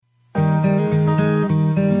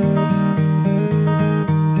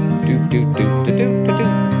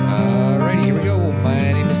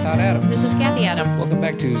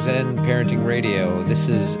to Zen Parenting Radio. This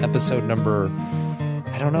is episode number,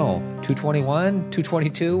 221,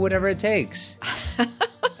 222, whatever it takes. That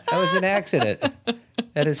was an accident.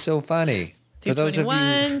 That is so funny.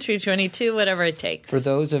 221, 222, whatever it takes. For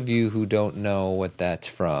those of you who don't know what that's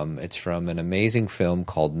from, it's from an amazing film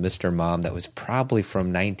called Mr. Mom that was probably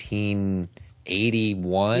from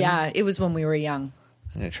 1981. Yeah, it was when we were young.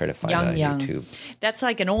 I'm going to try to find it on YouTube. That's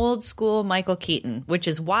like an old school Michael Keaton, which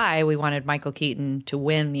is why we wanted Michael Keaton to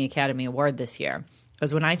win the Academy Award this year.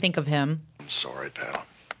 Because when I think of him... Sorry, pal.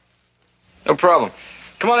 No problem.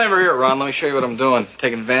 Come on over here, Ron. Let me show you what I'm doing.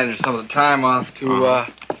 Taking advantage of some of the time off to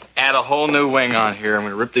add a whole new wing on here. I'm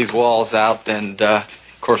going to rip these walls out and,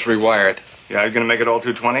 of course, rewire it. Yeah, you're going to make it all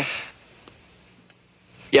 220?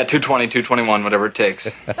 Yeah, 220, 221, whatever it takes.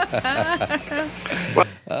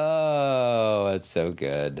 Oh, that's so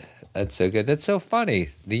good. That's so good. That's so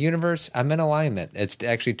funny. The universe, I'm in alignment. It's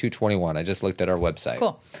actually 221. I just looked at our website.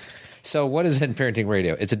 Cool. So what is Zen Parenting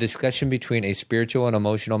Radio? It's a discussion between a spiritual and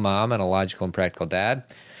emotional mom and a logical and practical dad.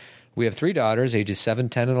 We have 3 daughters, ages 7,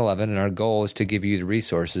 10, and 11, and our goal is to give you the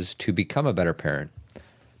resources to become a better parent,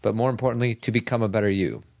 but more importantly, to become a better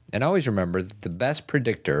you. And always remember that the best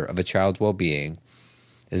predictor of a child's well-being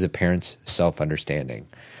is a parent's self-understanding.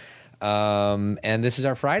 And this is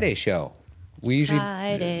our Friday show. This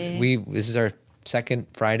is our second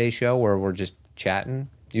Friday show where we're just chatting.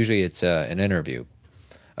 Usually it's an interview,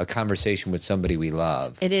 a conversation with somebody we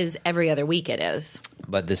love. It is every other week, it is.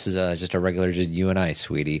 But this is just a regular, just you and I,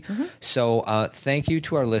 sweetie. Mm-hmm. So thank you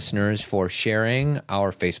to our listeners for sharing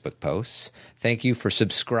our Facebook posts. Thank you for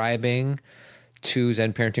subscribing to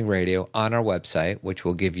Zen Parenting Radio on our website, which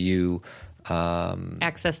will give you...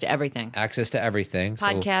 access to everything.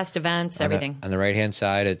 Podcast, events, everything. On the right-hand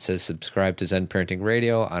side, it says subscribe to Zen Parenting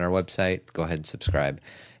Radio on our website. Go ahead and subscribe.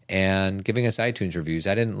 And giving us iTunes reviews.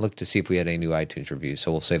 I didn't look to see if we had any new iTunes reviews,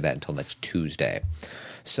 so we'll save that until next Tuesday.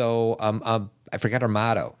 So I forgot our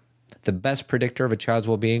motto. The best predictor of a child's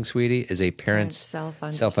well-being, sweetie, is a parent's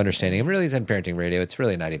self-understanding. It really isn't Parenting Radio. It's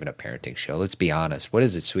really not even a parenting show. Let's be honest. What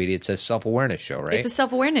is it, sweetie? It's a self-awareness show, right? It's a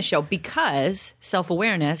self-awareness show because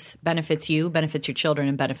self-awareness benefits you, benefits your children,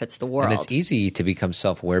 and benefits the world. And it's easy to become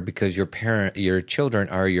self-aware because your children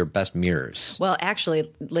are your best mirrors. Well,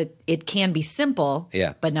 actually, it can be simple,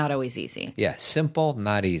 but not always easy. Yeah, simple,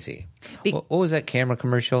 not easy. What was that camera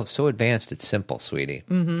commercial? So advanced, it's simple, sweetie.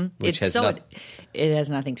 Mm-hmm. It has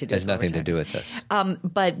nothing to do. Has nothing to do with this.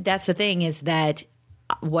 But that's the thing is that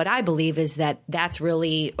what I believe is that's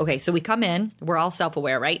really okay. So we come in, we're all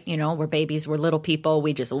self-aware, right? You know, we're babies, we're little people,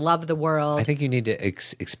 we just love the world. I think you need to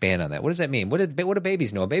expand on that. What does that mean? What do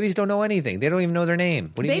babies know? Babies don't know anything. They don't even know their name.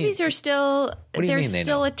 What do you mean? Babies are still they're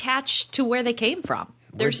still attached to where they came from.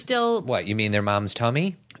 They're still what? You mean their mom's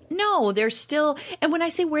tummy? No, they're still – and when I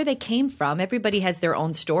say where they came from, everybody has their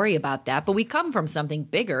own story about that. But we come from something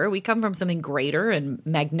bigger. We come from something greater and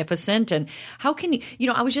magnificent. And how can you – you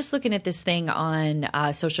know, I was just looking at this thing on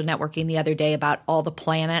social networking the other day about all the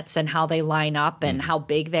planets and how they line up and how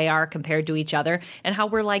big they are compared to each other and how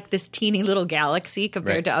we're like this teeny little galaxy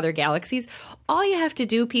compared to other galaxies. All you have to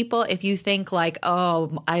do, people, if you think like,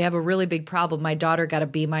 oh, I have a really big problem, my daughter got a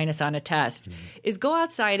B- on a test, is go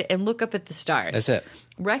outside and look up at the stars. That's it.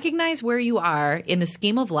 Recognize where you are in the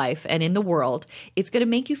scheme of life and in the world. It's going to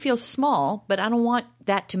make you feel small, but I don't want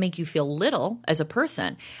that to make you feel little as a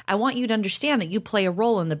person. I want you to understand that you play a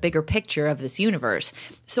role in the bigger picture of this universe.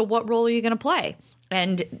 So what role are you going to play?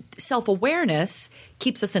 And self-awareness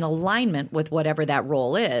keeps us in alignment with whatever that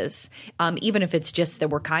role is, even if it's just that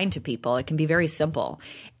we're kind to people. It can be very simple.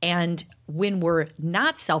 And when we're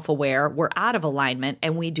not self-aware, we're out of alignment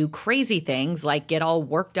and we do crazy things like get all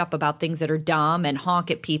worked up about things that are dumb and honk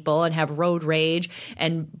at people and have road rage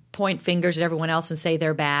and point fingers at everyone else and say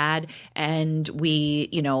they're bad. And we,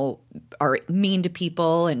 are mean to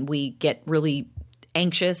people and we get really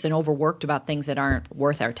anxious and overworked about things that aren't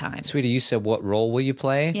worth our time. Sweetie, you said what role will you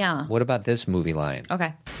play? Yeah. What about this movie line?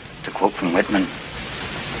 Okay. To quote from Whitman,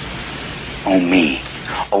 "O me,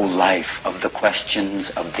 O life of the questions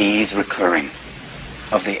of these recurring,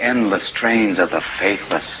 of the endless trains of the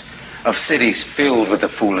faithless, of cities filled with the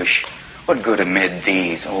foolish, what good amid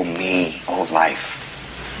these, O me, O life?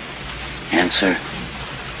 Answer,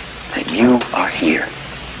 that you are here,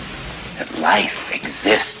 that life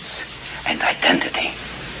exists, and identity.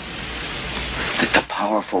 That the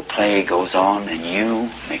powerful play goes on and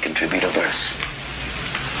you may contribute a verse.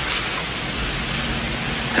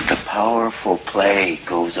 That the powerful play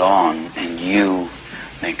goes on and you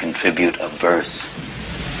may contribute a verse.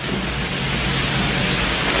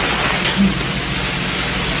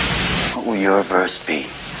 What will your verse be?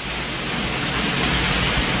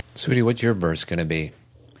 Sweetie, what's your verse going to be?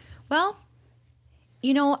 Well,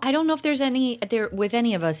 I don't know if there's with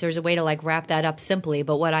any of us, there's a way to like wrap that up simply.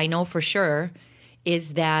 But what I know for sure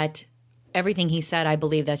is that everything he said, I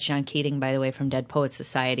believe that's John Keating, by the way, from Dead Poets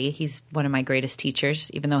Society. He's one of my greatest teachers,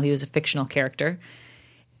 even though he was a fictional character.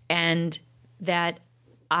 And that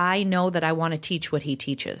I know that I want to teach what he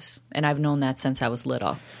teaches. And I've known that since I was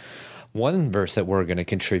little. One verse that we're going to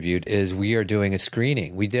contribute is we are doing a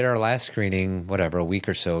screening. We did our last screening, a week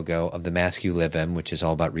or so ago, of The Mask You Live In, which is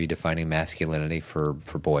all about redefining masculinity for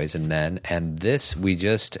boys and men. And this, we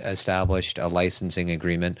just established a licensing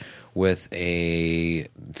agreement with a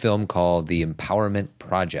film called The Empowerment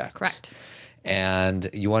Project. Correct. And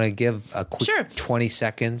you want to give a quick 20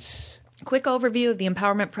 seconds? Quick overview of the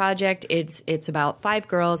Empowerment Project. It's about 5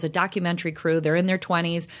 girls, a documentary crew. They're in their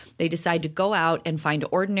 20s. They decide to go out and find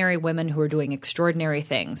ordinary women who are doing extraordinary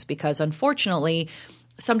things because, unfortunately,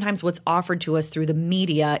 sometimes what's offered to us through the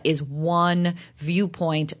media is one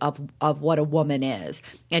viewpoint of what a woman is.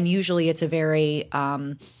 And usually it's a very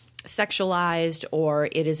sexualized, or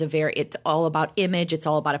it's all about image, it's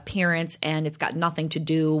all about appearance, and it's got nothing to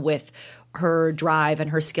do with her drive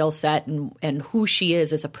and her skill set and who she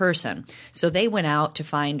is as a person. So they went out to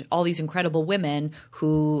find all these incredible women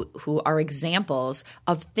who are examples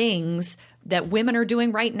of things that women are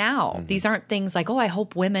doing right now. Mm-hmm. These aren't things like, I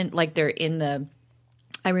hope women, like they're in the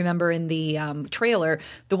 – I remember in the trailer,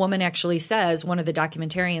 the woman actually says, one of the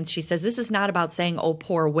documentarians, she says, this is not about saying,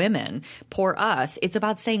 poor women, poor us. It's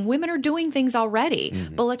about saying women are doing things already,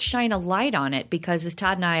 but let's shine a light on it because as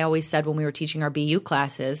Todd and I always said when we were teaching our BU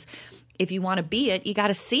classes, if you want to be it, you got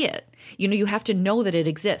to see it. You have to know that it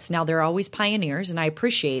exists. Now, there are always pioneers, and I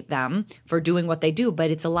appreciate them for doing what they do,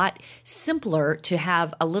 but it's a lot simpler to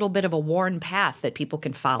have a little bit of a worn path that people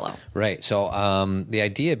can follow. Right. So the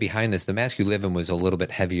idea behind this, The Mask You Live In was a little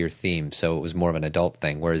bit heavier theme, so it was more of an adult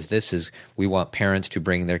thing, whereas this is we want parents to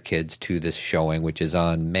bring their kids to this showing, which is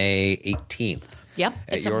on May 18th. Yep,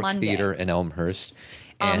 at York Theater in Elmhurst.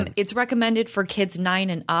 It's recommended for kids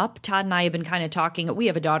 9 and up. Todd and I have been kind of talking. We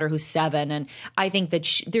have a daughter who's 7, and I think that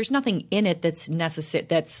there's nothing in it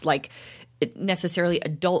that's like necessarily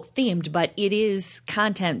adult themed, but it is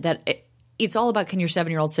content that it's all about. Can your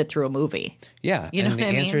 7-year-old sit through a movie? Yeah, and the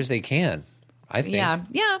answer is they can. I think.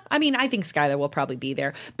 Yeah. I mean, I think Skylar will probably be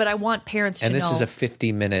there, but I want parents to know. And this is a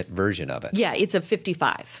 50-minute version of it. Yeah, it's a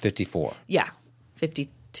 55. 54. Yeah,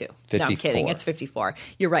 52. 54. No, I'm kidding. It's 54.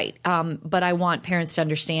 You're right. But I want parents to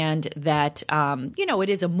understand that, it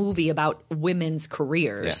is a movie about women's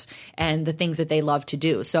careers and the things that they love to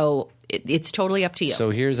do. So it's totally up to you.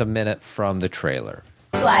 So here's a minute from the trailer.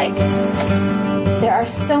 It's like there are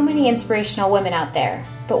so many inspirational women out there,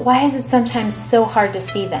 but why is it sometimes so hard to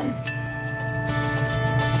see them?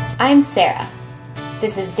 I'm Sarah.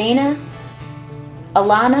 This is Dana,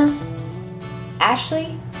 Alana,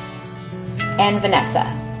 Ashley, and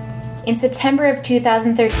Vanessa. In September of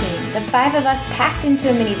 2013, the 5 of us packed into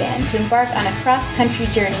a minivan to embark on a cross-country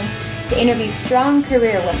journey to interview strong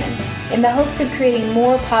career women in the hopes of creating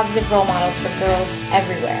more positive role models for girls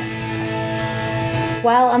everywhere.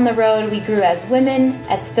 While on the road, we grew as women,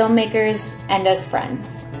 as filmmakers, and as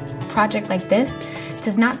friends. A project like this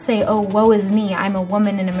does not say, woe is me, I'm a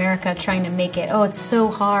woman in America trying to make it. It's so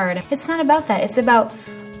hard. It's not about that. It's about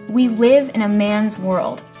we live in a man's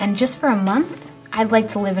world, and just for a month, I'd like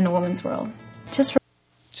to live in a woman's world. Just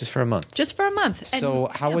for a month. Just for a month. So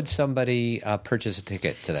how would somebody purchase a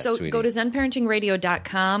ticket to that, So sweetie? go to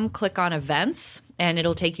zenparentingradio.com, click on events, and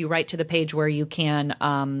it'll take you right to the page where you can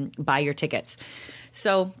buy your tickets.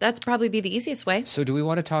 So that's probably be the easiest way. So do we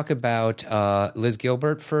want to talk about Liz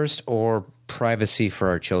Gilbert first or privacy for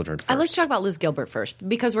our children first? Let's talk about Liz Gilbert first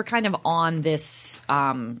because we're kind of on this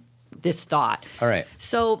this thought. All right.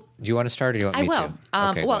 So do you want to start or do you want me to? I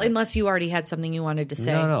will. Okay, Well, unless you already had something you wanted to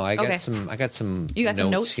say. No. I got Okay. some You got some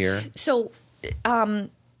notes here. So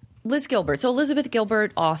Liz Gilbert. So Elizabeth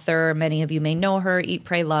Gilbert, author. Many of you may know her, Eat,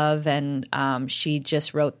 Pray, Love. And she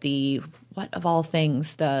just wrote the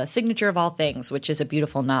Signature of All Things, which is a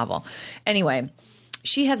beautiful novel. Anyway,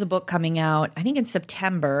 she has a book coming out, I think in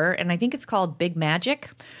September, and I think it's called Big Magic.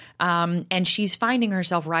 And she's finding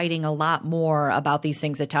herself writing a lot more about these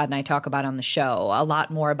things that Todd and I talk about on the show, a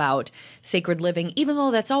lot more about sacred living, even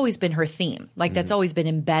though that's always been her theme. Like that's always been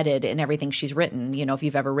embedded in everything she's written, if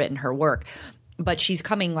you've ever written her work. But she's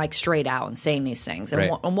coming like straight out and saying these things.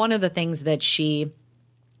 And Right. one of the things that she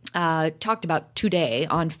talked about today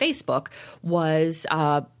on Facebook was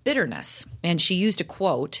bitterness. And she used a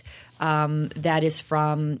quote that is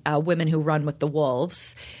from Women Who Run with the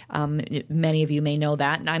Wolves. Many of you may know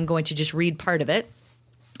that, and I'm going to just read part of it.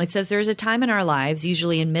 It says there's a time in our lives,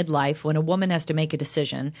 usually in midlife, when a woman has to make a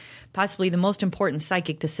decision, possibly the most important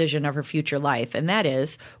psychic decision of her future life, and that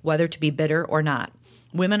is whether to be bitter or not.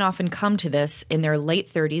 Women often come to this in their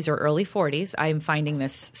late 30s or early 40s. I am finding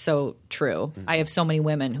this so true. I have so many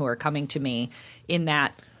women who are coming to me in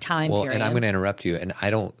that time period. And I'm going to interrupt you, and I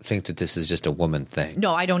don't think that this is just a woman thing.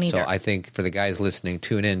 No, I don't either. So I think for the guys listening,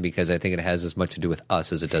 tune in, because I think it has as much to do with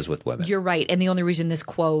us as it does with women. You're right. And the only reason this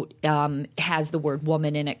quote has the word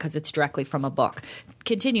woman in it because it's directly from a book.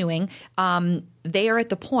 Continuing, they are at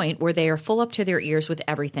the point where they are full up to their ears with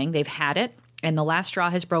everything. They've had it. And the last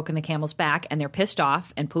straw has broken the camel's back, and they're pissed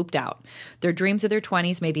off and pooped out. Their dreams of their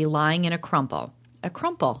 20s may be lying in a crumple. A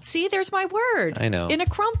crumple. See, there's my word. I know. In a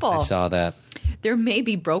crumple. I saw that. There may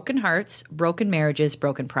be broken hearts, broken marriages,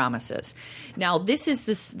 broken promises. Now,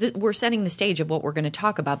 we're setting the stage of what we're going to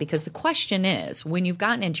talk about, because the question is, when you've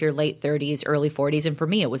gotten into your late 30s, early 40s, and for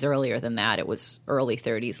me it was earlier than that. It was early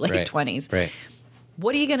 30s, late 20s. Right.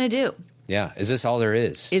 What are you going to do? Yeah. Is this all there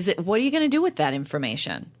is? What are you going to do with that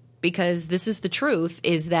information? Because this is the truth,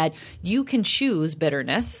 is that you can choose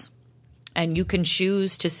bitterness, and you can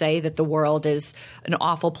choose to say that the world is an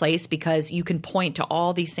awful place, because you can point to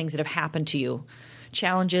all these things that have happened to you.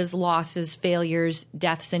 Challenges, losses, failures,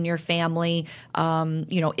 deaths in your family,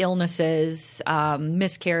 illnesses,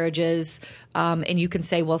 miscarriages, and you can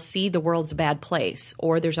say, well, see, the world's a bad place,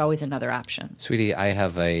 or there's always another option. Sweetie, I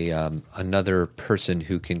have another person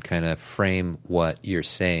who can kind of frame what you're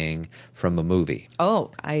saying from a movie.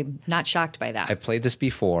 Oh, I'm not shocked by that. I've played this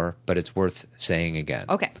before, but it's worth saying again.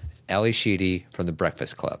 Okay. Ali Sheedy from The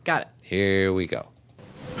Breakfast Club. Got it. Here we go.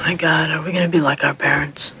 My God, are we going to be like our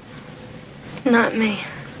parents? Not me.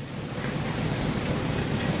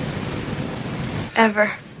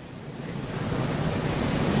 Ever.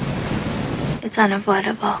 It's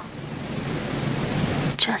unavoidable.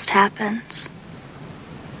 It just happens.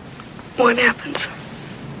 What happens?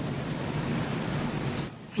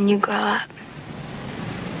 When you grow up,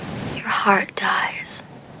 your heart dies.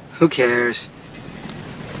 Who cares?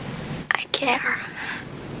 I care.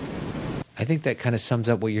 I think that kind of sums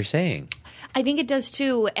up what you're saying. I think it does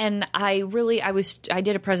too, and I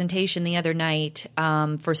did a presentation the other night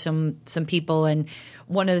for some people, and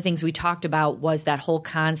one of the things we talked about was that whole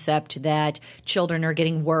concept that children are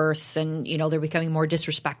getting worse, and they're becoming more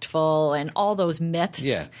disrespectful, and all those myths.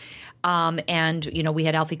 Yeah. And we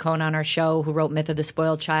had Alfie Kohn on our show, who wrote Myth of the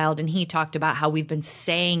Spoiled Child, and he talked about how we've been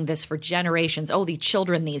saying this for generations. Oh, the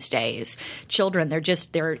children these days, they're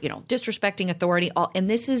disrespecting authority. And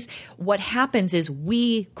this is what happens is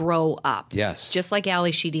we grow up. Yes. Just like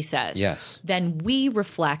Ali Sheedy says. Yes. Then we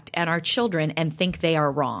reflect at our children and think they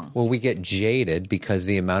are wrong. Well, we get jaded because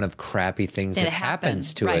the amount of crappy things that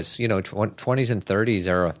happens to us. 20s and 30s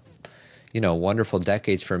are wonderful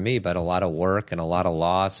decades for me, but a lot of work and a lot of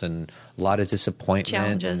loss and a lot of disappointment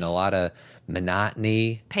Challenges. And a lot of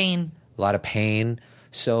monotony. Pain. A lot of pain.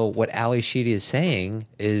 So what Ali Sheedy is saying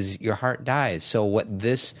is your heart dies. So what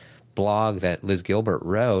this blog that Liz Gilbert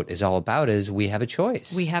wrote is all about is we have a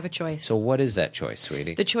choice. We have a choice. So what is that choice,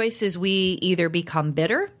 sweetie? The choice is we either become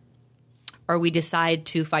bitter or we decide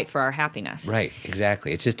to fight for our happiness. Right,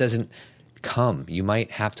 exactly. It just doesn't come. You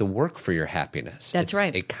might have to work for your happiness. That's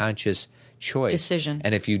right. A conscious choice. Decision.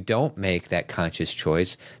 And if you don't make that conscious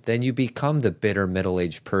choice, then you become the bitter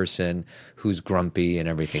middle-aged person who's grumpy and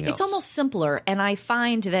everything else. It's almost simpler. And I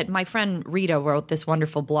find that my friend Rita wrote this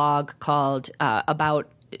wonderful blog called about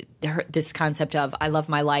this concept of I love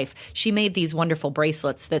my life. She made these wonderful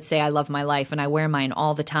bracelets that say I love my life, and I wear mine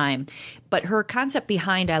all the time. But her concept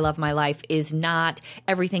behind I love my life is not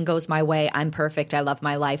everything goes my way, I'm perfect, I love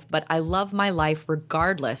my life, but I love my life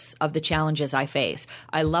regardless of the challenges I face.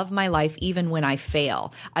 I love my life even when I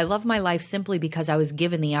fail. I love my life simply because I was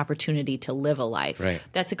given the opportunity to live a life. Right.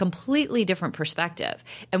 That's a completely different perspective.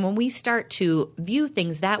 And when we start to view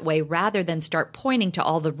things that way rather than start pointing to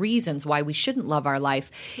all the reasons why we shouldn't love our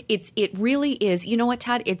life, it really is, you know what,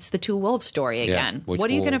 Todd? It's the two wolves story again. Which what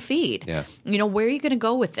are you going to wolf? feed? Yeah. Where are you going to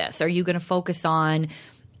go with this? Are you going to focus on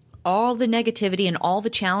all the negativity and all the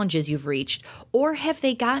challenges you've reached? Or have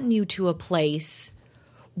they gotten you to a place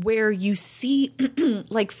where you see,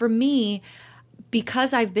 like for me,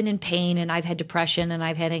 because I've been in pain and I've had depression and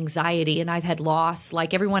I've had anxiety and I've had loss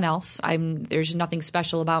like everyone else, there's nothing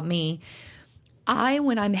special about me.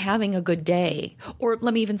 When I'm having a good day, or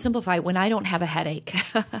let me even simplify, when I don't have a headache,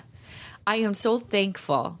 I am so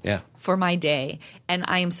thankful for my day. And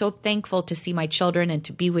I am so thankful to see my children and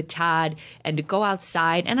to be with Todd and to go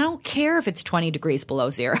outside. And I don't care if it's 20 degrees below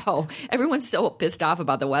zero. Everyone's so pissed off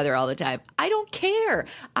about the weather all the time. I don't care.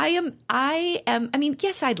 I mean,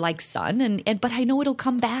 yes, I'd like sun, but I know it'll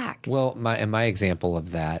come back. Well, my example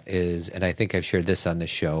of that is, and I think I've shared this on the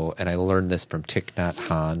show, and I learned this from Thich Nhat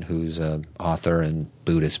Hanh, who's an author and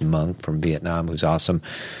Buddhist monk from Vietnam, who's awesome.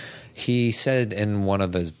 He said in one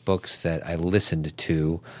of his books that I listened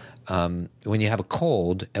to, when you have a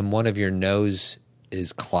cold and one of your nose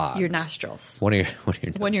is clogged. Your nostrils. One of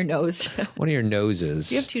your noses.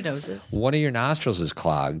 You have two noses. One of your nostrils is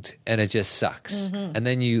clogged and it just sucks. Mm-hmm. And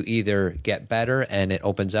then you either get better and it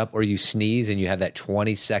opens up, or you sneeze and you have that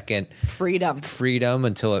 20-second freedom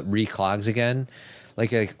until it reclogs again.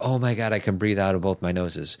 Like, oh my God, I can breathe out of both my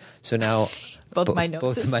noses. So now both my noses.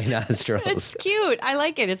 Both of my nostrils. It's cute. I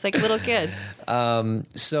like it. It's like a little kid. But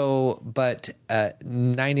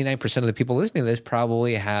 99% of the people listening to this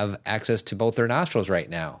probably have access to both their nostrils right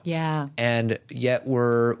now. Yeah. And yet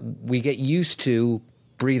we get used to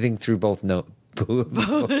breathing through both nostrils.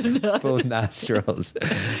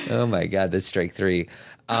 Oh my God, that's strike three.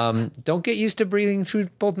 Don't get used to breathing through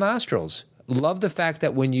both nostrils. Love the fact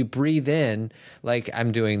that when you breathe in, like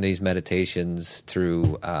I'm doing these meditations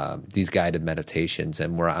through these guided meditations,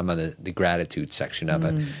 and I'm on the gratitude section of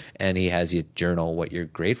it, and he has you journal what you're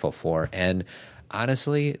grateful for. And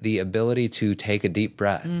honestly, the ability to take a deep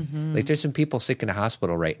breath. Like there's some people sick in the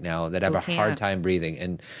hospital right now that have a hard time breathing,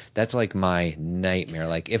 and that's like my nightmare.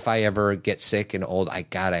 Like if I ever get sick and old, I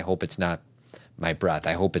hope it's not my breath.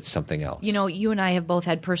 I hope it's something else. You know, you and I have both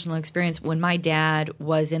had personal experience. When my dad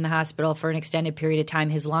was in the hospital for an extended period of time,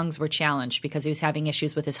 his lungs were challenged because he was having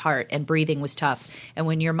issues with his heart, and breathing was tough. And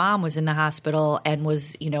when your mom was in the hospital and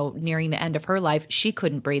was, nearing the end of her life, she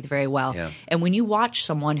couldn't breathe very well. Yeah. And when you watch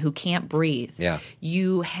someone who can't breathe,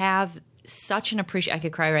 you have such an appreciation. I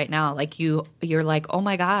could cry right now. Like you're like, oh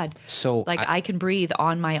my God. So I can breathe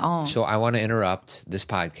on my own. So I want to interrupt this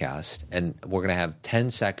podcast, and we're going to have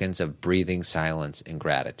 10 seconds of breathing silence and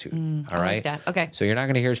gratitude. All right? Like that. Okay. So you're not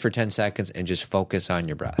going to hear us for 10 seconds, and just focus on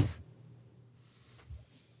your breath.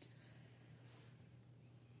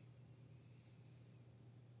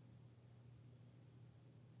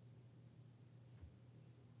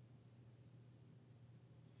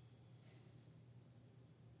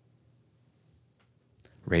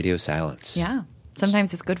 Radio silence. Yeah.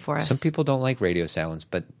 Sometimes it's good for us. Some people don't like radio silence,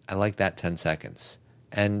 but I like that 10 seconds.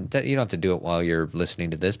 And you don't have to do it while you're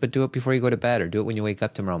listening to this, but do it before you go to bed, or do it when you wake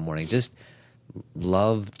up tomorrow morning. Just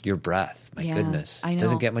love your breath. My goodness. I know. It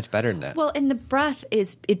doesn't get much better than that. Well, and the breath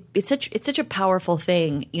it's such a powerful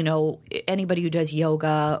thing. Anybody who does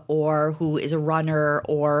yoga or who is a runner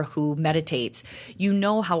or who meditates,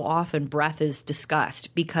 how often breath is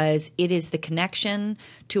discussed, because it is the connection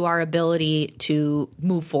to our ability to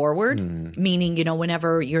move forward. Meaning,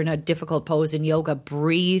 whenever you're in a difficult pose in yoga,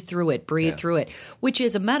 breathe through it, which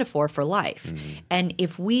is a metaphor for life. And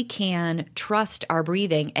if we can trust our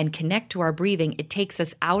breathing and connect to our breathing, it takes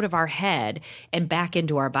us out of our head and back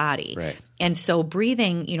into our body. Right. And so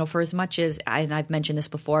breathing, for as much as, and I've mentioned this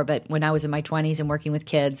before, but when I was in my 20s and working with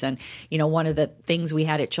kids, and, one of the things we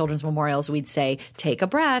had at children's memorials, we'd say, take a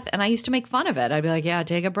breath. And I used to make fun of it. I'd be like, yeah,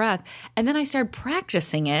 take a breath. And then I started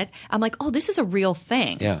practicing it. I'm like, oh, this is a real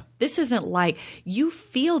thing. Yeah. This isn't like, you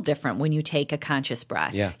feel different when you take a conscious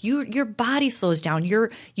breath. Yeah. Your body slows down.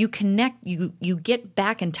 You connect, you get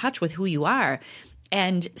back in touch with who you are.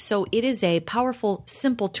 And so it is a powerful,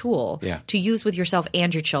 simple tool to use with yourself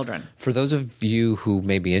and your children. For those of you who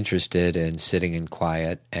may be interested in sitting in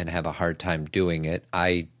quiet and have a hard time doing it,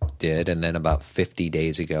 I did. And then about 50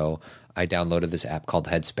 days ago, I downloaded this app called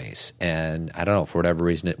Headspace. And I don't know, for whatever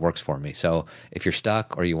reason, it works for me. So if you're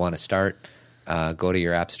stuck or you want to start, go to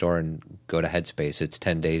your app store and go to Headspace. It's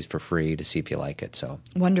 10 days for free to see if you like it. So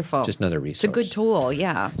wonderful. Just another resource. It's a good tool,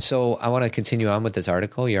 yeah. So I want to continue on with this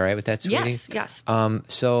article. You all right with that, sweetie? Yes.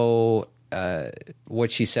 So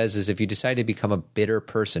what she says is, if you decide to become a bitter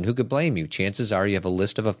person, who could blame you? Chances are you have a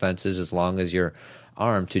list of offenses as long as you're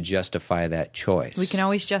armed to justify that choice. We can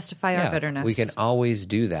always justify our bitterness. We can always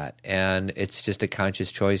do that. And it's just a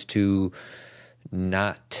conscious choice to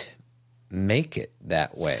not make it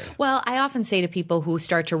that way. Well, I often say to people who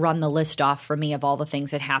start to run the list off for me of all the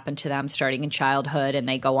things that happened to them starting in childhood, and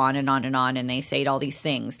they go on and on and on, and they say all these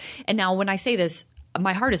things. And now when I say this,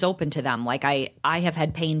 my heart is open to them. Like I have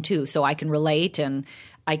had pain too, so I can relate, and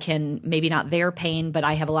I can, maybe not their pain, but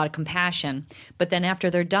I have a lot of compassion. But then after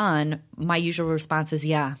they're done, my usual response is,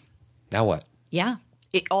 yeah. Now what? Yeah.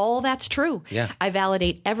 All that's true. Yeah. I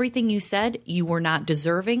validate everything you said. You were not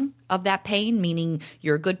deserving of that pain, meaning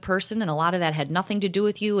you're a good person, and a lot of that had nothing to do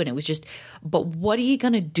with you. And it was just, but what are you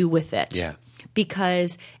going to do with it? Yeah.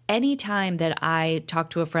 Because anytime that I talk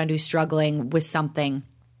to a friend who's struggling with something,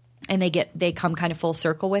 and they come kind of full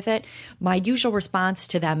circle with it, my usual response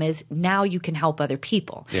to them is, now you can help other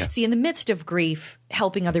people. Yeah. See, in the midst of grief,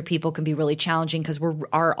 helping other people can be really challenging because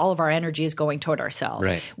all of our energy is going toward ourselves,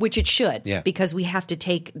 Right. which it should, because we have to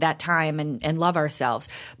take that time and love ourselves.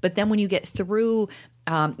 But then when you get through,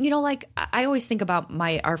 like I always think about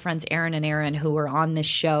our friends Aaron and Aaron, who were on this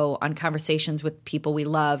show on Conversations with People We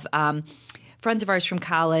Love, friends of ours from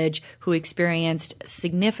college who experienced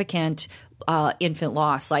significant infant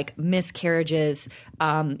loss, like miscarriages,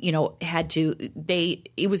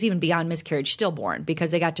 it was even beyond miscarriage, stillborn, because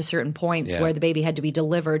they got to certain points where the baby had to be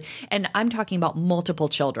delivered. And I'm talking about multiple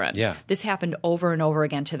children. Yeah. This happened over and over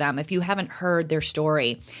again to them. If you haven't heard their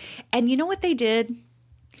story. And you know what they did?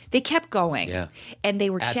 They kept going. Yeah. And they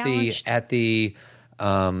were challenged.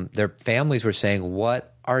 Their families were saying, what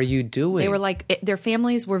are you doing? They were like, their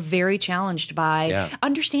families were very challenged by,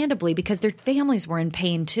 understandably, because their families were in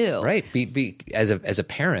pain too. Right. As a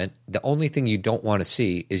parent, the only thing you don't want to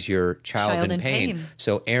see is your child in pain.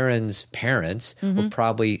 So Aaron's parents were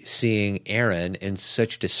probably seeing Aaron in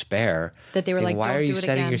such despair that they were saying, like, why don't are you do it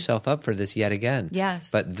setting again. yourself up for this yet again?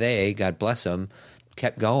 Yes. But they, God bless them,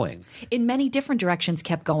 kept going. In many different directions,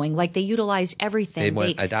 kept going. Like they utilized everything. They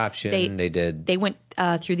went adoption. They went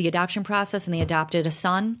through the adoption process, and they adopted a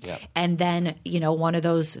son. Yep. And then, one of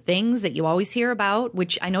those things that you always hear about,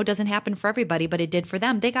 which I know doesn't happen for everybody, but it did for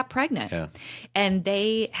them. They got pregnant, and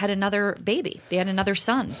they had another baby. They had another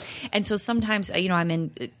son. And so sometimes, I'm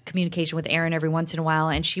in communication with Erin every once in a while,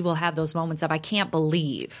 and she will have those moments of, I can't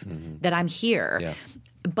believe that I'm here. Yeah.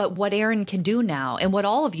 But what Erin can do now, and what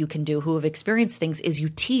all of you can do who have experienced things, is you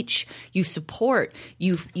teach, you support,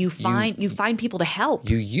 you find people to help.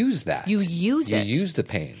 You use that. You use it. You use the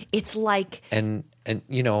pain. It's like, and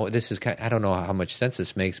this is I don't know how much sense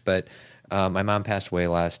this makes, but my mom passed away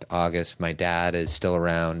last August. My dad is still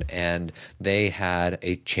around, and they had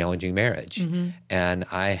a challenging marriage, and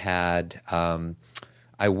I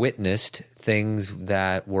witnessed things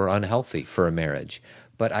that were unhealthy for a marriage,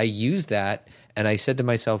 but I used that. And I said to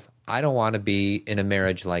myself, I don't want to be in a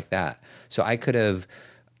marriage like that. So I could have,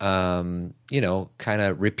 kind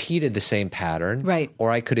of repeated the same pattern. Right.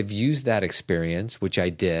 Or I could have used that experience, which I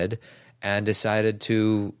did, and decided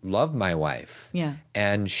to love my wife. Yeah.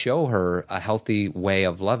 And show her a healthy way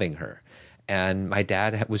of loving her. And my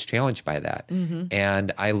dad was challenged by that.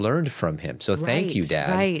 And I learned from him. So thank you,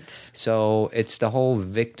 Dad. Right. So it's the whole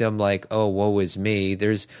victim, like, oh, woe is me.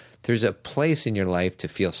 There's a place in your life to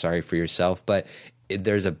feel sorry for yourself, but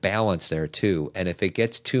there's a balance there too. And if it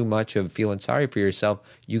gets too much of feeling sorry for yourself,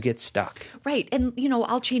 you get stuck. Right. And,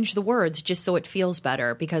 I'll change the words just so it feels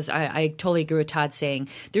better, because I totally agree with Todd saying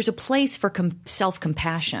there's a place for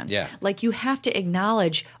self-compassion. Yeah. Like you have to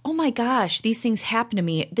acknowledge, oh my gosh, these things happened to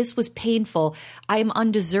me. This was painful. I am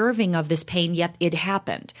undeserving of this pain, yet it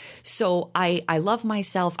happened. So I love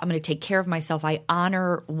myself. I'm going to take care of myself. I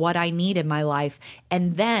honor what I need in my life.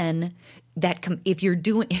 And then if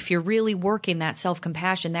you're really working that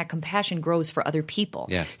self-compassion, that compassion grows for other people.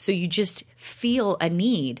 Yeah. So you just feel a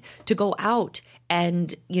need to go out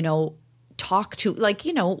and, talk to,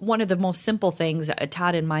 one of the most simple things,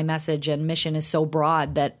 Todd, in my message and mission is so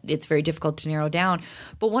broad that it's very difficult to narrow down.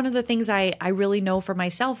 But one of the things I really know for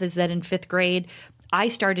myself is that in 5th grade, I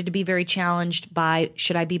started to be very challenged by,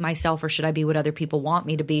 should I be myself or should I be what other people want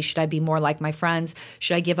me to be? Should I be more like my friends?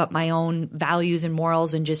 Should I give up my own values and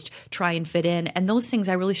morals and just try and fit in? And those things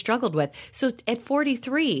I really struggled with. So at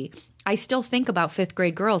 43, I still think about 5th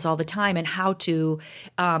grade girls all the time and how to,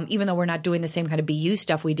 even though we're not doing the same kind of BU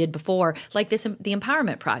stuff we did before, like the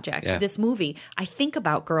Empowerment Project, this movie, I think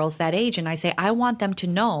about girls that age and I say, I want them to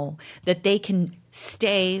know that they can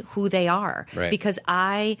stay who they are. Right. Because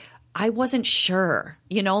I wasn't sure,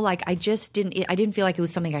 I didn't feel like it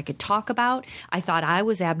was something I could talk about. I thought I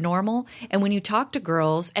was abnormal. And when you talk to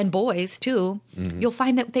girls and boys too, you'll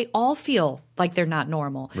find that they all feel like they're not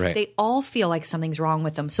normal. Right. They all feel like something's wrong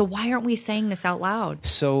with them. So why aren't we saying this out loud?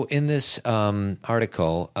 So in this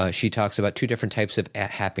article, she talks about 2 different types of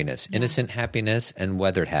happiness, innocent happiness and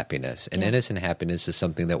weathered happiness. And innocent happiness is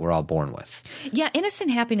something that we're all born with. Yeah,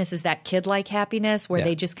 innocent happiness is that kid-like happiness where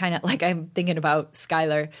they just kind of, like I'm thinking about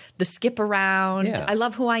Skylar, the skip around. Yeah. I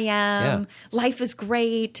love who I am. Yeah. Life is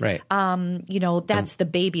great. Right. That's the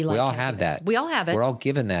baby-like. We all happiness. have that. We all have it. We're all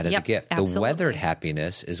given that as a gift. Absolutely. The weathered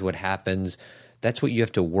happiness is what happens. That's what you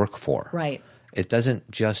have to work for. Right. It doesn't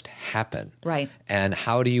just happen. Right. And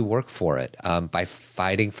how do you work for it? By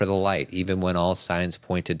fighting for the light, even when all signs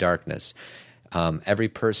point to darkness. Every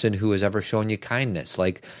person who has ever shown you kindness,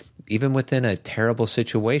 like even within a terrible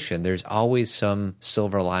situation, there's always some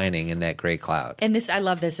silver lining in that gray cloud. And I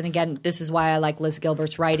love this. And again, this is why I like Liz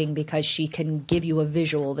Gilbert's writing, because she can give you a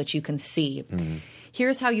visual that you can see. Mm-hmm.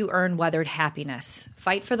 Here's how you earn weathered happiness.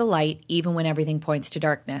 Fight for the light, even when everything points to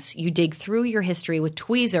darkness. You dig through your history with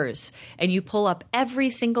tweezers, and you pull up every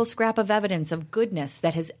single scrap of evidence of goodness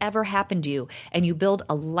that has ever happened to you, and you build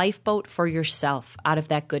a lifeboat for yourself out of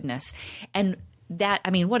that goodness. And that, I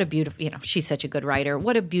mean, what a beautiful, she's such a good writer.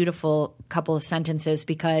 What a beautiful couple of sentences,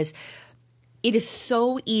 because it is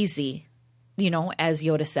so easy, as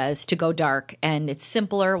Yoda says, to go dark, and it's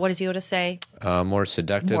simpler. What does Yoda say? More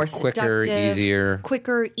seductive,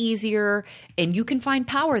 quicker, easier. And you can find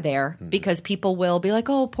power there because people will be like,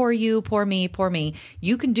 oh, poor you, poor me, poor me.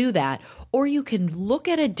 You can do that. Or you can look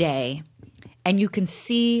at a day and you can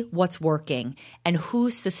see what's working and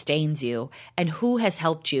who sustains you and who has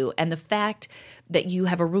helped you. And the fact that you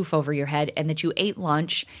have a roof over your head and that you ate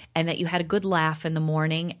lunch and that you had a good laugh in the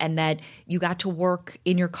morning and that you got to work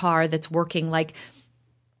in your car that's working, like,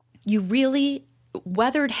 you really,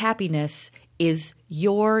 weathered happiness is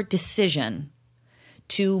your decision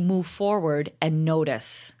to move forward and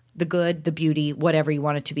notice the good, the beauty, whatever you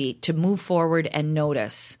want it to be, to move forward and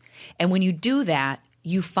notice. And when you do that,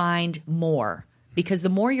 you find more. Because the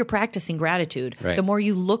more you're practicing gratitude, right, the more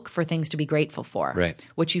you look for things to be grateful for. Right.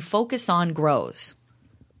 What you focus on grows.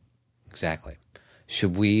 Exactly.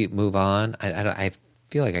 Should we move on? I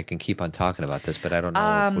feel like I can keep on talking about this, but I don't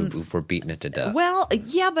know if we're beating it to death. Well,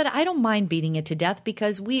 yeah, but I don't mind beating it to death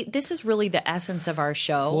because this is really the essence of our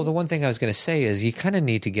show. Well, the one thing I was going to say is you kind of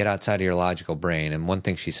need to get outside of your logical brain. And one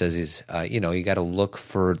thing she says is, you got to look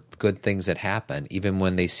for good things that happen, even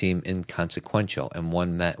when they seem inconsequential. And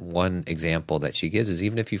one example that she gives is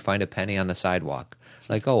even if you find a penny on the sidewalk,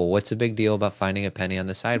 like, oh, what's the big deal about finding a penny on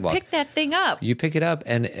the sidewalk? Pick that thing up. You pick it up,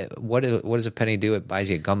 and what does a penny do? It buys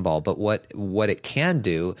you a gumball. But what it can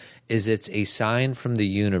do is it's a sign from the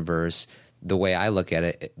universe, the way I look at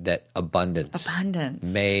it, that abundance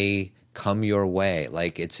may come your way.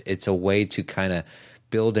 Like it's a way to kind of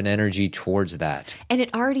build an energy towards that. And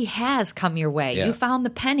it already has come your way. Yeah. You found the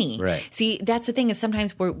penny. Right. See, that's the thing is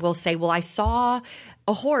sometimes we'll say, well, I saw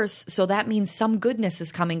a horse, so that means some goodness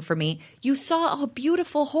is coming for me. You saw a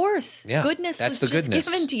beautiful horse. Yeah, goodness that's was the just goodness.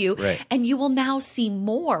 given to you. Right. And you will now see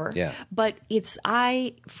more. Yeah. But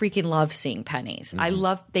I freaking love seeing pennies.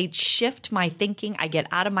 Mm-hmm. They shift my thinking. I get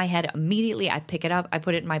out of my head immediately. I pick it up. I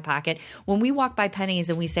put it in my pocket. When we walk by pennies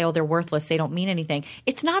and we say, oh, they're worthless, they don't mean anything.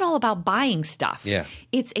 It's not all about buying stuff. Yeah.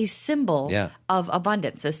 It's a symbol of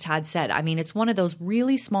abundance, as Todd said. I mean, it's one of those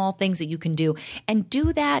really small things that you can do, and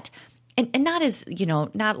do that. And not as,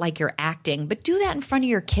 not like you're acting, but do that in front of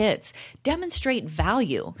your kids. Demonstrate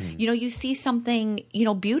value. You see something,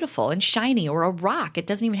 beautiful and shiny, or a rock. It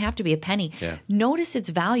doesn't even have to be a penny. Yeah. Notice its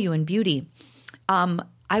value and beauty.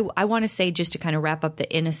 I want to say, just to kind of wrap up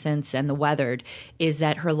the innocence and the weathered, is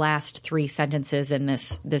that her last three sentences in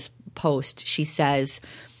this post, she says,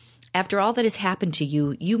 after all that has happened to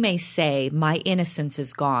you, you may say, my innocence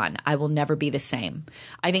is gone. I will never be the same.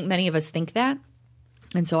 I think many of us think that.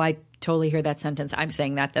 And so I totally hear that sentence. I'm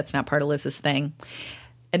saying that. That's not part of Liz's thing.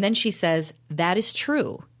 And then she says, that is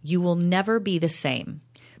true. You will never be the same,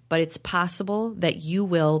 but it's possible that you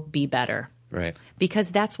will be better. Right.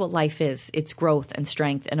 Because that's what life is. It's growth and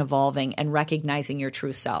strength and evolving and recognizing your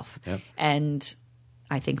true self. Yep. And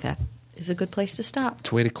I think that is a good place to stop.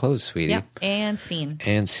 It's a way to close, sweetie. Yep. And scene.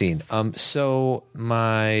 So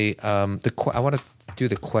I want to do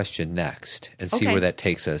the question next and see where that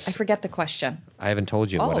takes us. I forget the question. I haven't told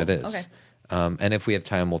you what it is. Okay. And if we have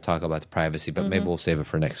time, we'll talk about the privacy, but maybe we'll save it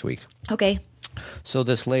for next week. Okay. So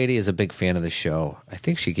this lady is a big fan of the show. I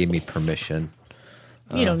think she gave me permission.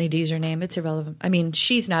 You don't need to use her name. It's irrelevant. I mean,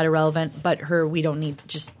 she's not irrelevant, but we don't need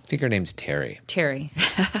just... I think her name's Terry. Terry.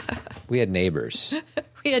 We had neighbors.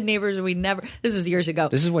 We had neighbors and this is years ago.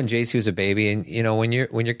 This is when JC was a baby, and when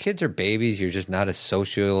your kids are babies, you're just not as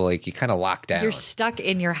social, like you kind of lock down. You're stuck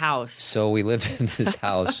in your house. So we lived in this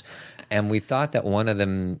house, and we thought that one of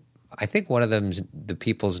them, the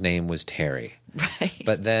people's name was Terry. Right.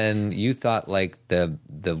 But then you thought like the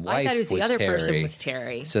wife I thought it was the other Terry. person was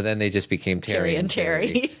Terry. So then they just became Terry and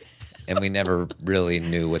Terry. And we never really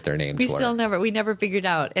knew what their names were. We never figured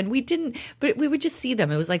out. And we didn't, but we would just see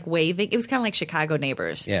them. It was like waving. It was kind of like Chicago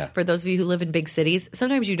neighbors. Yeah. For those of you who live in big cities,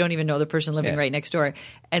 sometimes you don't even know the person living right next door.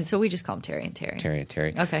 And so we just call them Terry and Terry. Terry and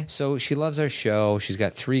Terry. Okay. So she loves our show. She's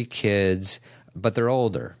got 3 kids, but they're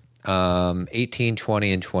older, 18,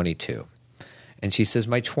 20, and 22. And she says,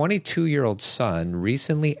 my 22-year-old son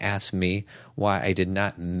recently asked me why I did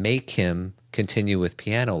not make him continue with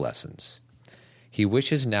piano lessons. He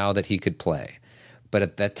wishes now that he could play, but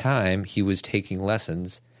at that time he was taking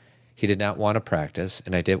lessons. He did not want to practice,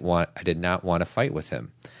 and I did not want to fight with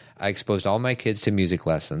him. I exposed all my kids to music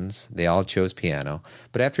lessons. They all chose piano,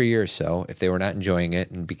 but after a year or so, if they were not enjoying it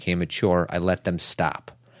and became a chore, I let them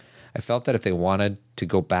stop. I felt that if they wanted to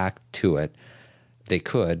go back to it, they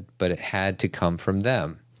could, but it had to come from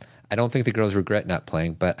them. I don't think the girls regret not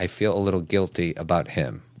playing, but I feel a little guilty about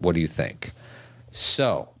him. What do you think?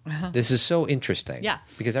 So, this is so interesting. Yeah.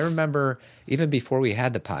 Because I remember even before we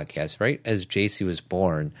had the podcast, right as JC was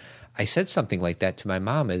born, I said something like that to my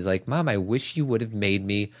mom. Is like, Mom, I wish you would have made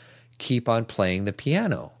me keep on playing the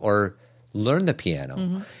piano or learn the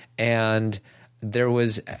piano. And it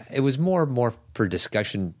was more for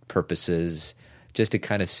discussion purposes, just to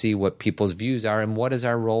kind of see what people's views are and what is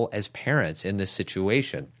our role as parents in this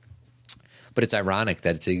situation. But it's ironic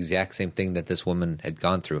that it's the exact same thing that this woman had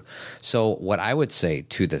gone through. So what I would say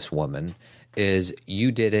to this woman is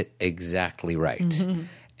you did it exactly right.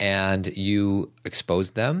 And you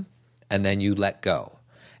exposed them and then you let go.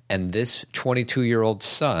 And this 22-year-old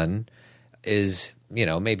son is,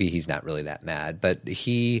 maybe he's not really that mad, but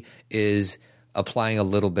he is applying a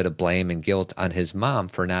little bit of blame and guilt on his mom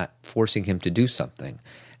for not forcing him to do something.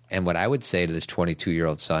 And what I would say to this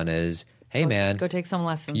 22-year-old son is, hey, man, go take some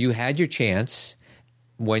lessons. You had your chance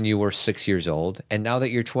when you were 6 years old, and now that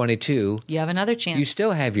you're 22, you have another chance. You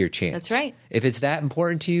still have your chance. That's right. If it's that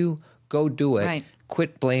important to you, go do it. Right.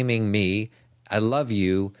 Quit blaming me. I love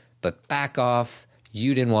you, but back off.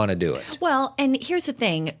 You didn't want to do it. Well, and here's the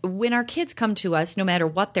thing. When our kids come to us, no matter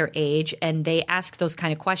what their age, and they ask those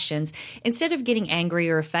kind of questions, instead of getting angry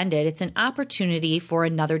or offended, it's an opportunity for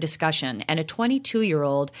another discussion. And a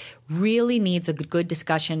 22-year-old really needs a good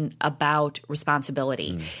discussion about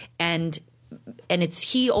responsibility. And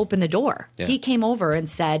he opened the door. Yeah. He came over and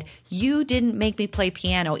said, you didn't make me play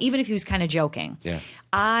piano, even if he was kind of joking. Yeah.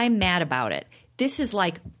 I'm mad about it. This is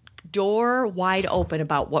like door wide open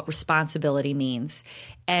about what responsibility means.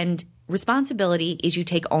 And responsibility is you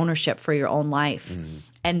take ownership for your own life.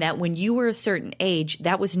 And that when you were a certain age,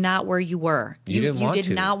 that was not where you were. You did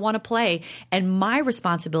not want to play. And my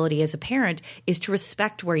responsibility as a parent is to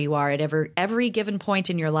respect where you are at every given point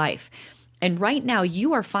in your life. And right now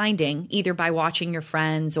you are finding, either by watching your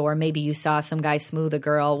friends or maybe you saw some guy smooth a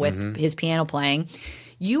girl with his piano playing,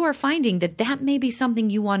 you are finding that may be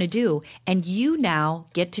something you want to do, and you now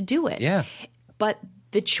get to do it. Yeah. But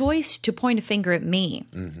the choice to point a finger at me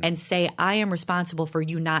and say, I am responsible for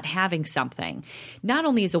you not having something, not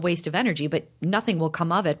only is a waste of energy, but nothing will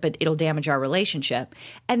come of it, but it'll damage our relationship.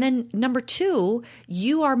 And then number two,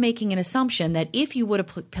 you are making an assumption that if you would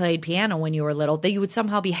have played piano when you were little, that you would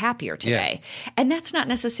somehow be happier today. Yeah. And that's not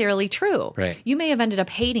necessarily true. Right. You may have ended up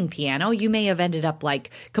hating piano. You may have ended up like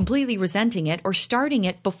completely resenting it or starting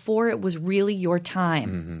it before it was really your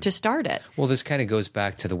time to start it. Well, this kind of goes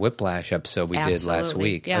back to the Whiplash episode we did last week.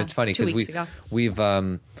 Yeah, it's funny because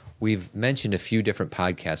we've mentioned a few different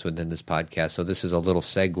podcasts within this podcast, so this is a little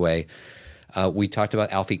segue. We talked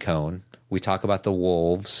about Alfie Kohn. We talk about the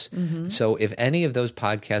Wolves. So if any of those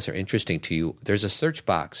podcasts are interesting to you, there's a search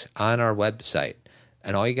box on our website,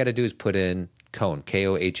 and all you got to do is put in Kohn,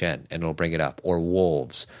 K-O-H-N, and it'll bring it up, or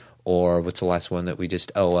Wolves. Or what's the last one that we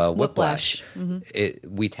just Whiplash.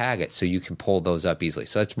 We tag it so you can pull those up easily.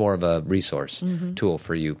 So that's more of a resource tool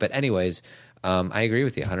for you. But anyways, I agree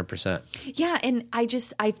with you 100%. Yeah, and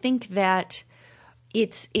I think that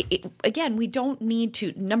again, we don't need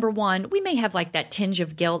to, number one, we may have like that tinge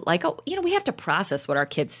of guilt, like, we have to process what our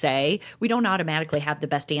kids say. We don't automatically have the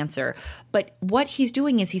best answer. But what he's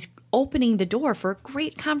doing is he's opening the door for a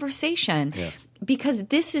great conversation. Yeah. Because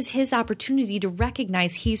this is his opportunity to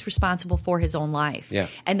recognize he's responsible for his own life. Yeah.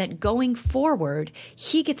 And that going forward,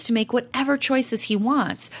 he gets to make whatever choices he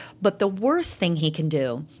wants. But the worst thing he can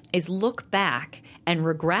do is look back and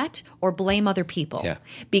regret or blame other people. Yeah.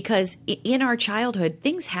 Because in our childhood,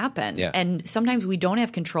 things happen. Yeah. And sometimes we don't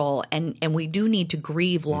have control, and we do need to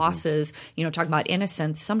grieve losses. Talking about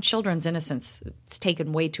innocence, some children's innocence is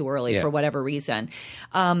taken way too early for whatever reason.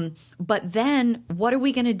 But then what are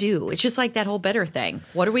we going to do? It's just like that whole better thing.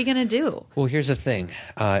 What are we going to do? Well, here's the thing.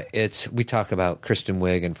 We talk about Kristen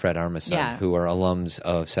Wiig and Fred Armisen, who are alums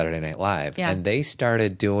of Saturday Night Live. Yeah. And they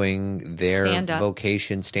started doing their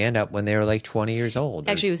vocation stand-up when they were like 20 years old.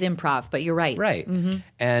 Actually, it was improv, but you're right. Right.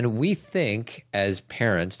 And we think as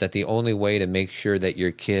parents that the only way to make sure that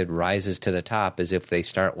your kid rises to the top is if they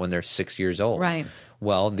start when they're 6 years old. Right.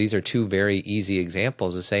 Well, these are two very easy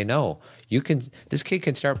examples to say, no, this kid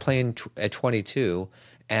can start playing at 22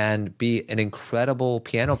 and be an incredible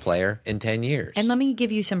piano player in 10 years. And let me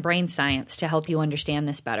give you some brain science to help you understand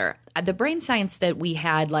this better. The brain science that we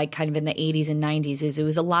had like kind of in the 80s and 90s is it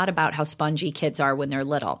was a lot about how spongy kids are when they're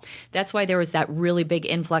little. That's why there was that really big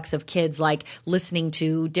influx of kids like listening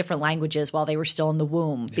to different languages while they were still in the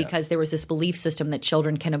womb, because there was this belief system that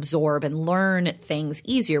children can absorb and learn things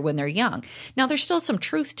easier when they're young. Now, there's still some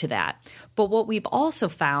truth to that. But what we've also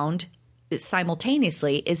found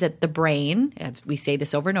simultaneously is that the brain, we say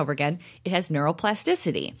this over and over again, it has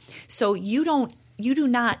neuroplasticity. So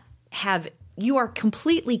you are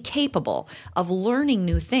completely capable of learning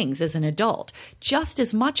new things as an adult, just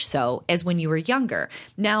as much so as when you were younger.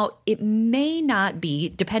 Now, it may not be,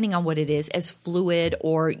 depending on what it is, as fluid,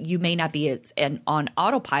 or you may not be on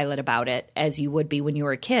autopilot about it as you would be when you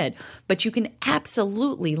were a kid, but you can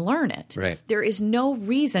absolutely learn it. Right. There is no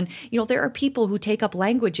reason, there are people who take up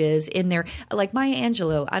languages in their, like Maya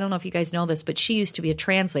Angelou, I don't know if you guys know this, but she used to be a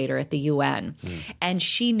translator at the UN, and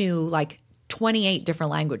she knew like 28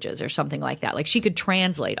 different languages or something like that. Like she could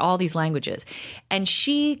translate all these languages, and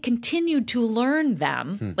she continued to learn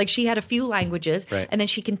them. Like she had a few languages, and then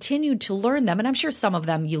she continued to learn them. And I'm sure some of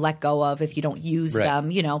them you let go of if you don't use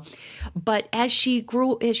them, But as she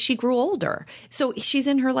grew older, so she's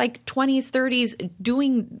in her like 20s,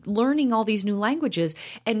 30s, learning all these new languages.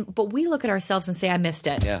 But we look at ourselves and say, I missed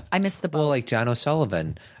it. Yeah. I missed the boat. Well, like John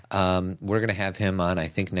O'Sullivan, we're going to have him on, I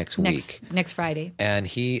think, next week. Next Friday. And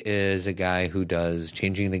he is a guy who does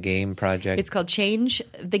Changing the Game Project. It's called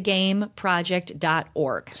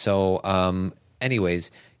ChangeTheGameProject.org. So,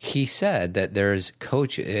 anyways, he said that there's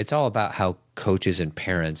it's all about how coaches and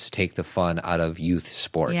parents take the fun out of youth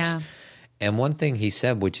sports. Yeah. And one thing he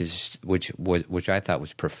said, which I thought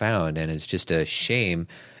was profound, and it's just a shame,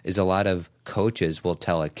 is a lot of coaches will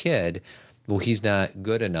tell a kid, well, he's not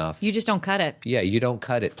good enough. You just don't cut it. Yeah, you don't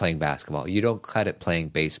cut it playing basketball. You don't cut it playing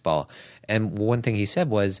baseball. And one thing he said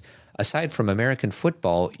was, aside from American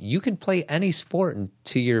football, you can play any sport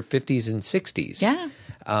into your 50s and 60s. Yeah.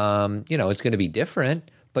 It's going to be different,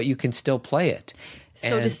 but you can still play it.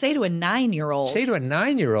 So to say to a 9-year-old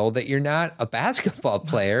that you're not a basketball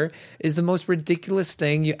player is the most ridiculous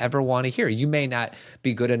thing you ever want to hear. You may not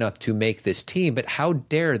be good enough to make this team, but how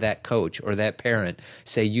dare that coach or that parent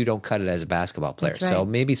say you don't cut it as a basketball player? That's right. So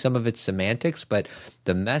maybe some of it's semantics, but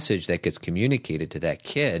the message that gets communicated to that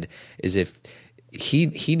kid is if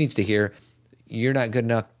he needs to hear, you're not good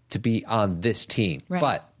enough to be on this team,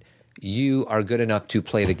 but you are good enough to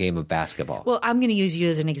play the game of basketball. Well, I'm going to use you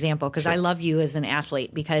as an example because I love you as an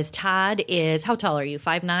athlete, because Todd is, how tall are you,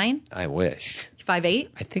 5'9"? I wish. 5'8"?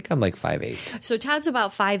 I think I'm like 5'8". So Todd's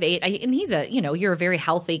about 5'8", and he's you're a very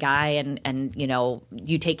healthy guy, and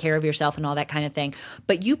you take care of yourself and all that kind of thing.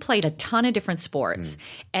 But you played a ton of different sports,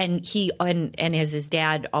 and and as his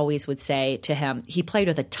dad always would say to him, he played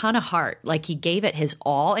with a ton of heart. Like he gave it his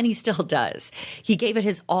all, and he still does. He gave it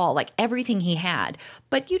his all, like everything he had.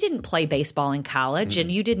 But you didn't play baseball in college,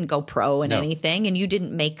 and you didn't go pro in anything, and you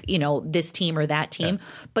didn't make this team or that team.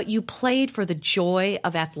 Yeah. But you played for the joy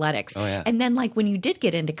of athletics. Oh, yeah. And then when you did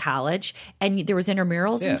get into college and there was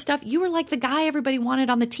intramurals and stuff, you were like the guy everybody wanted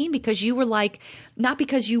on the team, because you were like, not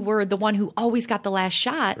because you were the one who always got the last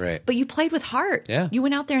shot, but you played with heart. Yeah. You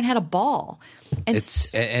went out there and had a ball.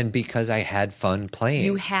 And because I had fun playing.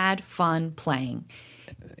 You had fun playing.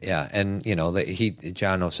 Yeah, and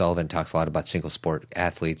John O'Sullivan talks a lot about single sport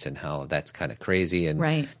athletes and how that's kind of crazy,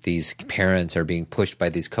 and these parents are being pushed by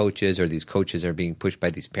these coaches, or these coaches are being pushed by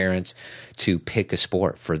these parents to pick a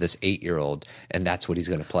sport for this 8-year-old, and that's what he's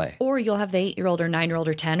going to play. Or you'll have the 8-year-old or 9-year-old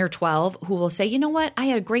or 10 or 12 who will say, you know what, I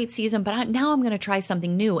had a great season, but now I'm going to try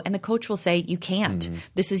something new, and the coach will say, you can't.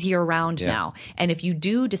 This is year round now, and if you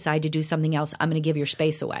do decide to do something else, I'm going to give your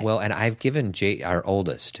space away. Well, and I've given our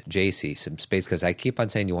oldest, JC, some space, because I keep on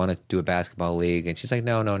saying, you want to do a basketball league? And she's like,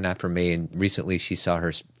 no, not for me. And recently she saw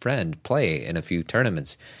her friend play in a few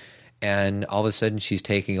tournaments, and all of a sudden she's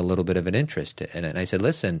taking a little bit of an interest in it. And I said,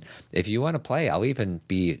 listen, if you want to play, I'll even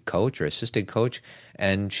be coach or assistant coach.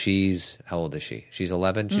 And she's, how old is she? She's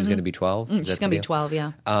 11. She's going to be 12. She's going to be 12,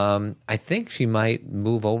 yeah. I think she might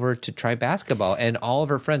move over to try basketball. And all of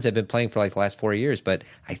her friends have been playing for like the last 4 years, but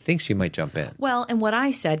I think she might jump in. Well, and what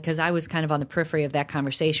I said, because I was kind of on the periphery of that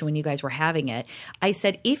conversation when you guys were having it, I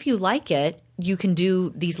said, if you like it, you can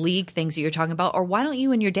do these league things that you're talking about, or why don't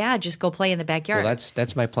you and your dad just go play in the backyard? Well,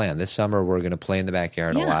 that's my plan. This summer we're going to play in the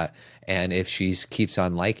backyard a lot, and if she keeps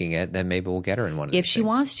on liking it, then maybe we'll get her in one of these if she things.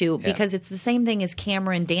 wants to, because it's the same thing as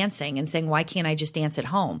Cameron dancing and saying, why can't I just dance at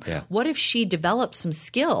home? Yeah. What if she develops some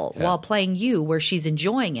skill while playing you where she's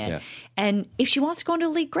enjoying it? And if she wants to go into a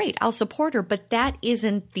league, great, I'll support her, but that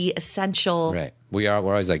isn't the essential We're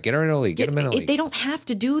always like, get her in a league, get them in a league. They don't have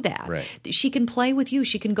to do that. Right. She can play with you.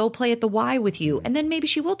 She can go play at the Y with you, and then maybe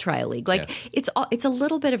she will try a league. Like it's a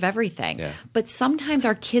little bit of everything. Yeah. But sometimes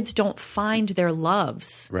our kids don't find their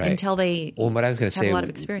loves until they what I was going to say, a lot of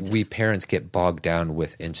experiences. We parents get bogged down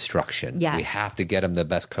with instruction. Yes. We have to get them the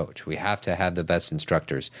best coach. We have to have the best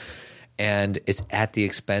instructors. And it's at the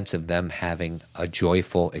expense of them having a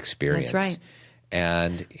joyful experience. That's right.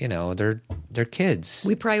 And, they're kids.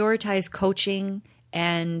 We prioritize coaching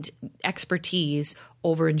and expertise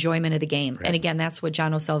over enjoyment of the game. Right. And again, that's what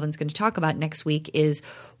John O'Sullivan's going to talk about next week is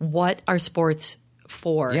what are sports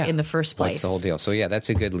for in the first place. What's the whole deal? So, that's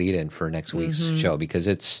a good lead-in for next week's Mm-hmm. show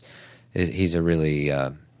because he's a really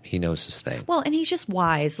he knows his thing. Well, and he's just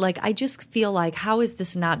wise. Like, I just feel like, how has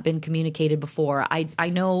this not been communicated before? I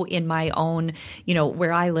know in my own,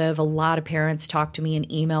 where I live, a lot of parents talk to me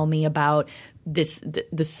and email me about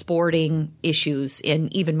the sporting issues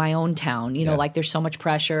in even my own town. Like there's so much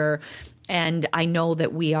pressure. And I know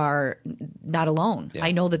that we are not alone. Yeah.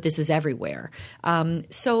 I know that this is everywhere.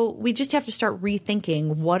 So we just have to start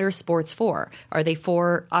rethinking, what are sports for? Are they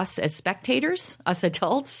for us as spectators, us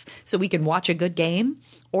adults, so we can watch a good game?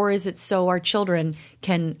 Or is it so our children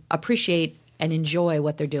can appreciate and enjoy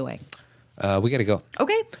what they're doing? We got to go.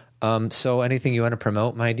 Okay. So anything you want to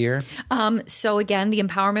promote, my dear? So again, the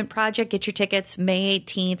Empowerment Project, get your tickets Monday,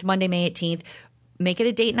 May 18th. Make it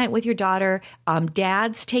a date night with your daughter.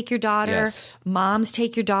 Dads, take your daughter. Yes. Moms,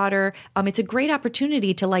 take your daughter. It's a great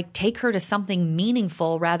opportunity to take her to something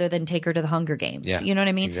meaningful rather than take her to the Hunger Games. Yeah, You know what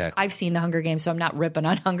I mean? exactly. I've seen the Hunger Games, so I'm not ripping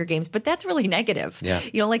on Hunger Games, but that's really negative. Yeah.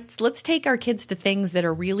 Let's take our kids to things that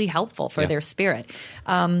are really helpful for their spirit.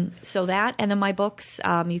 So that, and then my books,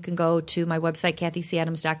 you can go to my website,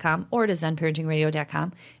 KathyCAdams.com, or to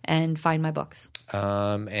ZenParentingRadio.com and find my books.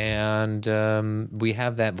 And we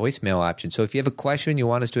have that voicemail option. So if you have a question you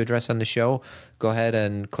want us to address on the show, go ahead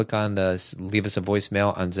and click on leave us a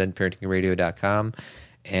voicemail on ZenParentingRadio.com.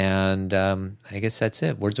 And I guess that's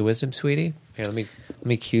it. Words of wisdom, sweetie? Here, let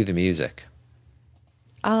me cue the music.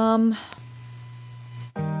 It's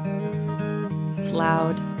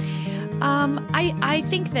loud. I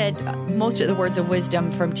think that most of the words of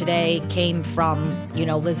wisdom from today came from,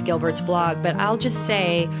 Liz Gilbert's blog. But I'll just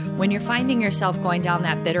say, when you're finding yourself going down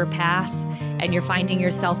that bitter path and you're finding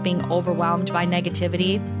yourself being overwhelmed by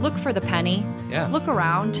negativity, look for the penny. Yeah. Look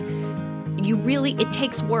around. It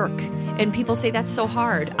takes work. And people say that's so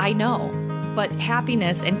hard. I know. But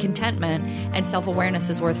happiness and contentment and self-awareness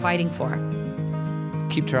is worth fighting for.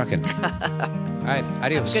 Keep trucking. All right.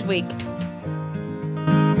 Adios. Good week.